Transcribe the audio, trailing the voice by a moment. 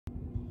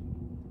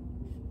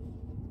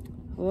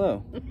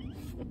Hello.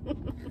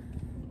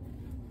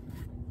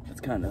 That's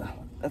kind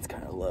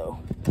of low.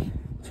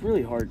 It's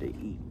really hard to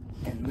eat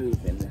and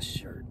move in this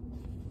shirt.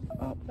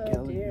 Oh,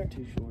 Kelly, dear. you're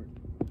too short.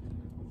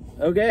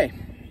 Okay.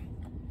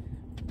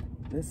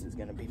 This is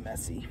gonna be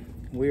messy.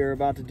 We are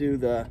about to do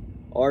the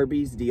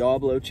Arbys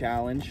Diablo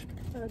challenge.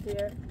 Oh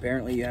dear.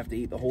 Apparently you have to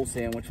eat the whole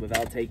sandwich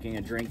without taking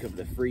a drink of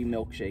the free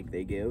milkshake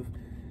they give.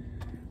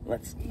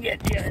 Let's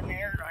get you in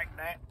there like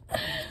that.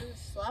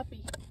 It's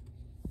sloppy.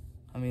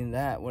 I mean,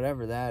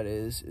 whatever that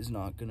is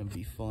not gonna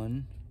be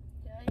fun.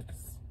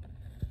 Yikes.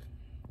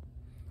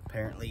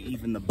 Apparently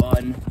even the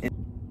bun.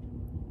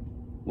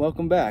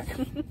 Welcome back.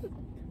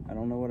 I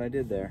don't know what I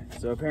did there.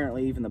 So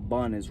apparently even the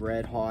bun is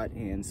red hot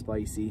and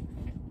spicy.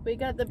 We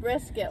got the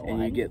brisket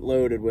one. And you get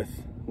loaded with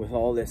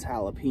all this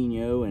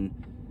jalapeno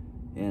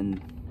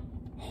and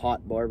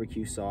hot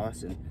barbecue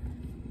sauce. And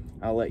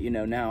I'll let you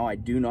know now, I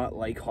do not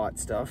like hot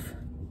stuff.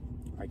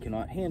 I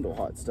cannot handle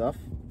hot stuff.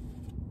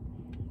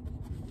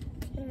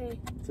 Okay.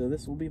 So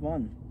this will be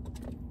fun.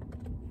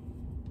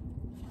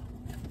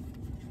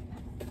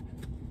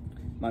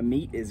 My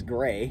meat is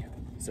gray,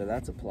 so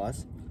that's a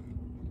plus.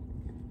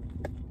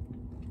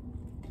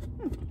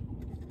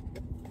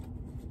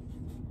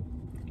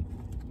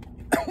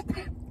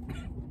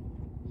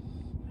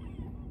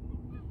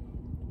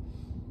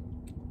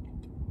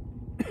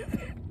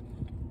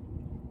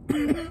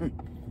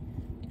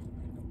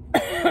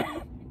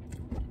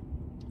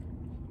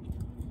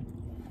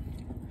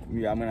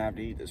 Yeah, I'm gonna have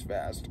to eat this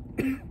fast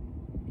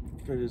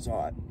because it's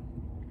hot.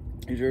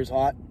 Is yours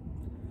hot?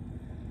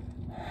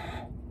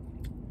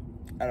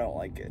 I don't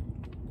like it.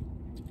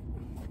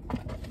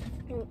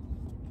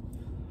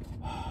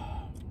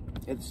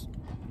 It's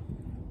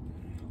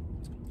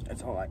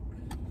hot.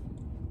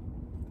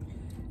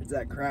 It's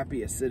that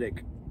crappy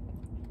acidic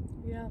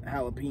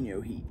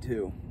jalapeno heat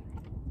too.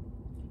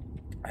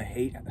 I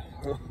hate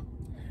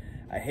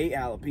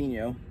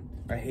jalapeno.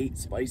 I hate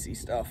spicy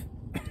stuff.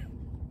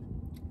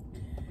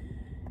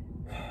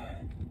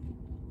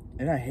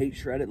 And I hate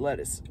shredded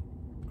lettuce.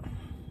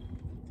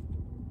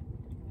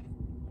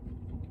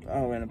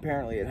 Oh, and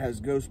apparently it has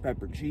ghost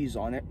pepper cheese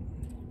on it.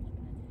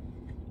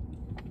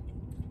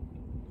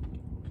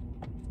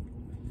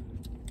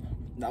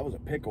 That was a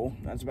pickle.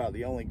 That's about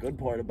the only good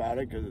part about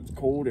it because it's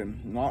cold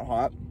and not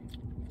hot.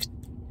 It's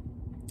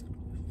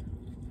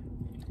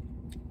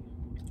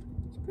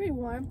pretty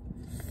warm.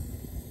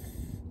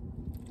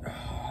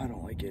 I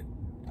don't like it.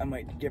 I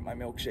might get my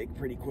milkshake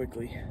pretty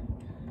quickly.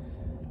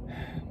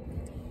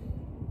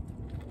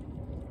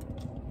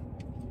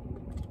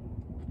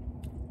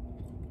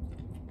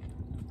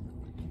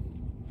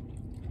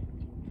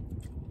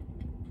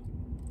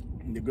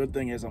 The good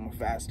thing is I'm a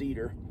fast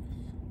eater.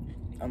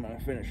 I'm gonna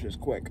finish this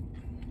quick.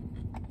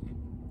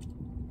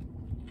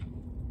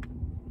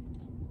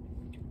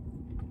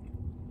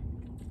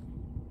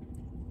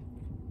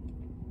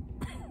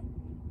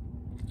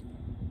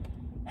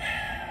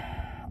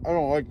 I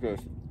don't like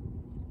this.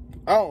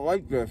 I don't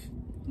like this.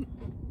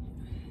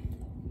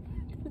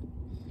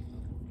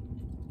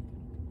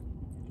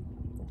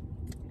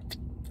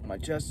 My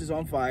chest is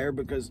on fire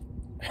because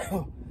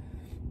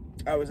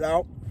I was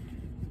out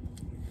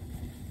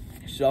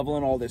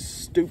shoveling all this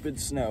stupid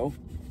snow.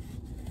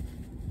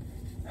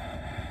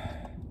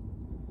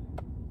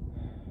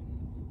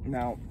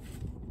 Now,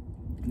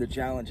 the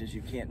challenge is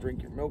you can't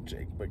drink your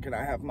milkshake, but can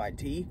I have my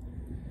tea?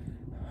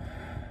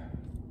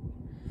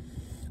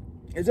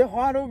 Is it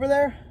hot over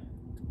there?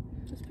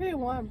 It's pretty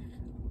warm.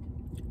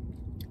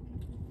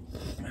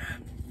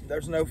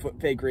 There's no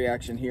fake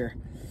reaction here.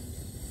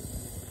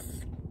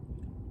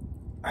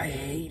 I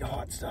hate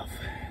hot stuff.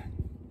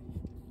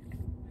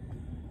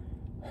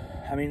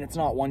 I mean, it's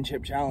not one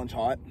chip challenge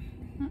hot.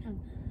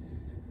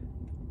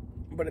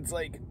 But it's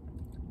like,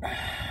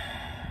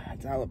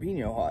 it's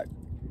jalapeno hot.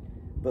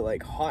 But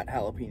like hot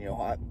jalapeno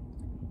hot.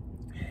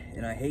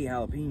 And I hate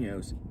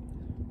jalapenos.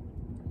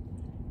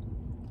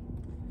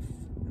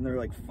 And they're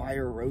like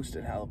fire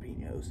roasted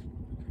jalapenos.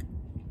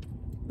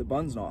 The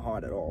bun's not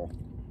hot at all.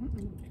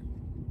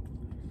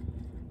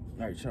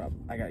 All right, shut up.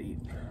 I gotta eat.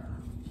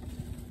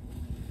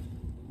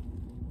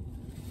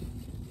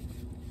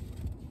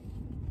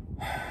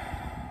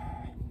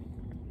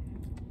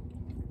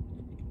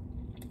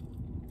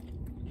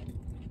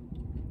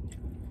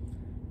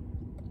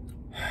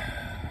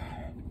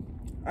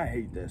 I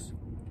hate this.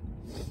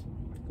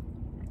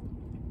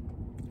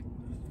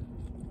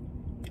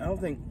 I don't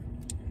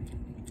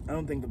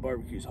think the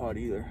barbecue's hot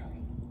either.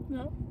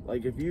 No.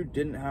 Like if you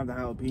didn't have the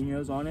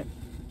jalapenos on it,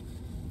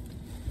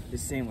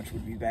 this sandwich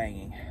would be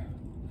banging.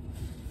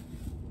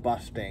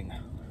 Busting.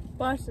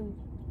 Boston.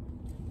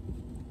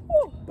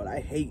 But I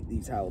hate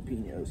these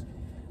jalapenos.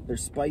 They're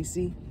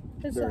spicy.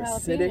 It's they're the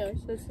acidic.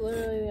 jalapenos. That's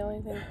literally the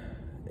only thing.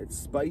 It's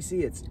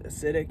spicy. It's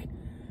acidic.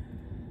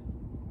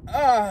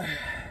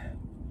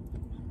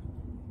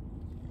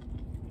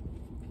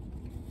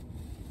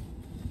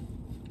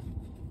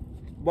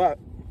 But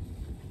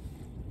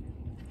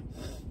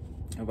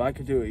if I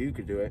could do it, you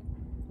could do it.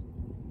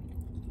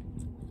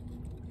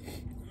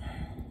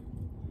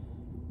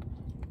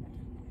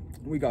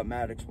 We got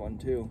Maddox one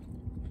too.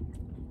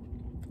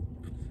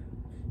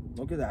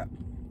 Look at that.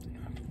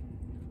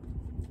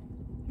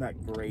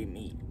 That gray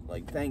meat.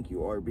 Like, thank you,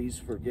 Arbys,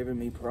 for giving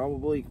me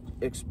probably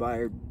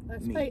expired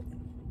meat. Right.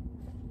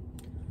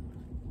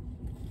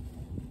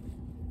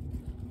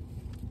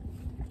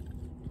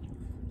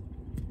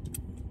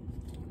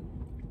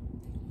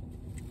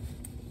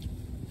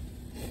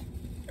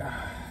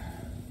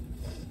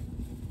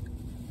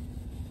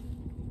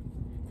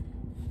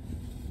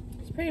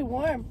 It's pretty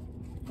warm.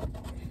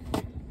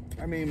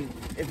 I mean,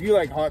 if you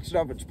like hot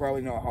stuff, it's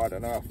probably not hot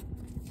enough.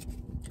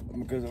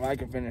 Because if I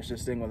can finish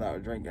this thing without a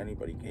drink,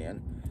 anybody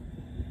can.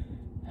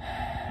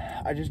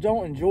 I just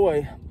don't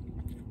enjoy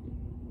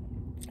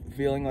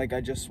feeling like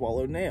I just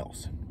swallowed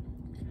nails.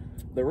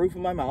 The roof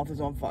of my mouth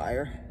is on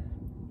fire.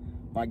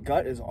 My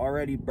gut is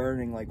already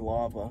burning like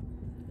lava.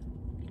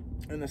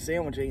 And the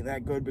sandwich ain't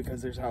that good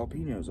because there's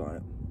jalapenos on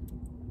it.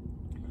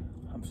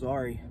 I'm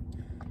sorry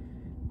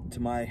to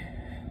my,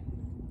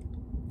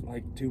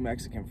 like, 2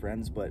 Mexican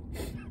friends, but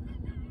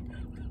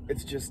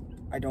it's just,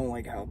 I don't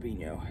like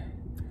jalapeno.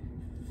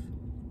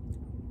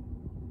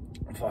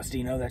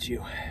 Faustino, that's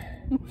you.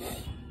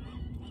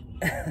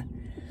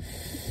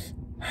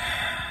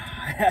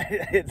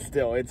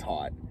 It's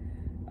hot.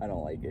 I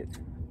don't like it.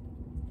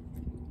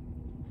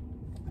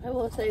 I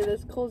will say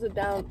this cools it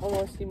down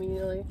almost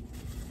immediately.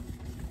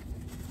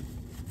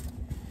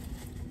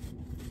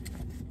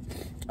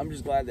 I'm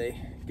just glad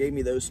they gave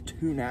me those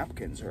 2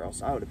 napkins, or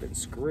else I would have been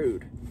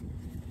screwed.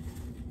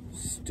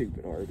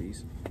 Stupid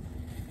Arbys.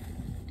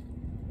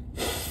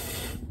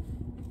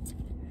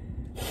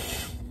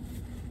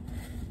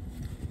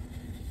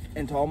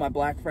 And to all my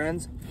black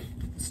friends,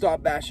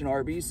 stop bashing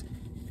Arbys.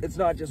 It's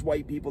not just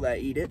white people that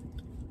eat it.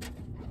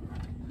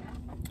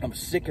 I'm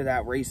sick of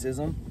that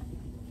racism.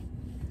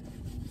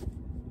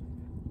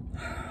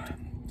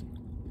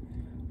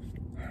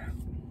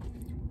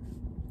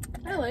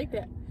 I liked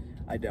it.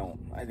 I don't.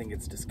 I think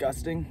it's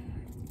disgusting,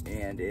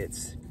 and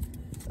it's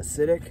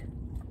acidic.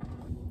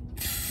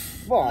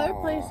 Other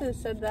places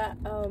said that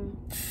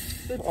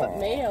they put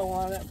mayo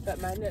on it,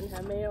 but mine didn't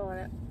have mayo on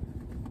it.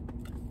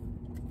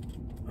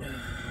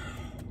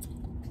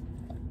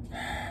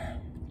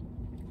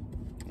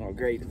 Oh,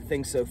 great. The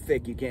thing's so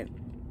thick you can't.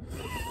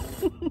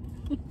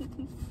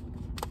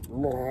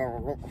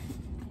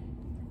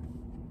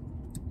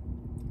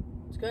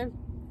 It's good.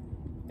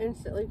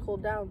 Instantly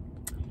cooled down.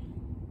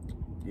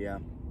 Yeah.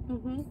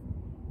 Mm-hmm.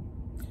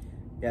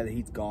 Yeah, the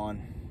heat's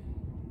gone.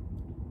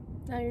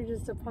 Now you're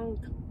just a punk.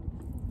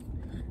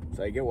 It's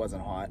like, it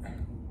wasn't hot.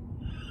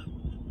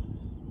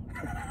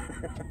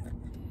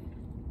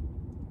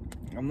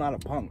 I'm not a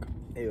punk.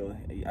 Ew,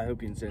 I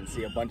hope you didn't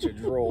see a bunch of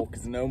drool,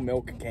 because no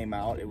milk came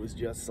out. It was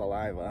just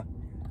saliva.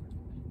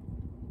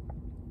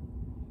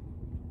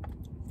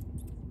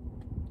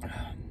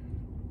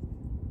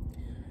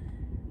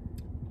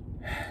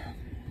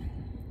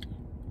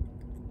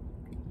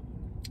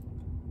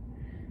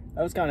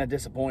 That was kind of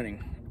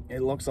disappointing.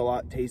 It looks a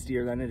lot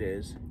tastier than it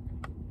is.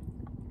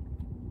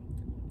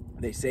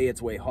 They say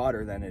it's way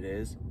hotter than it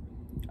is.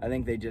 I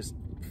think they just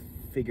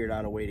figured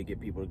out a way to get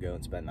people to go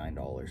and spend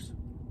 $9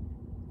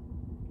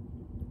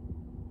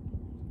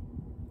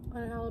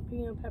 on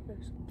jalapeno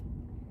peppers.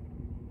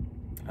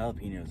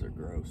 Jalapenos are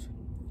gross.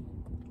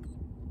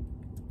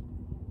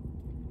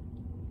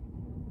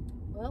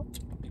 Well,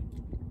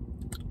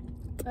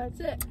 that's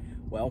it.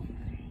 Well,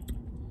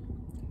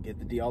 get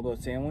the Diablo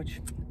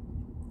sandwich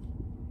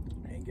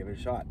and give it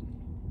a shot.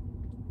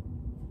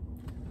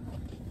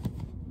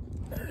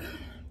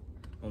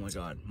 Oh my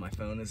god, my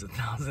phone is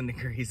 1,000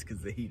 degrees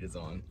because the heat is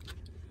on.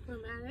 For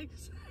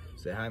Maddox.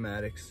 Say hi,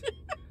 Maddox.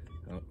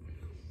 Oh.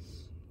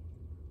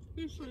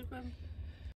 He's sleeping.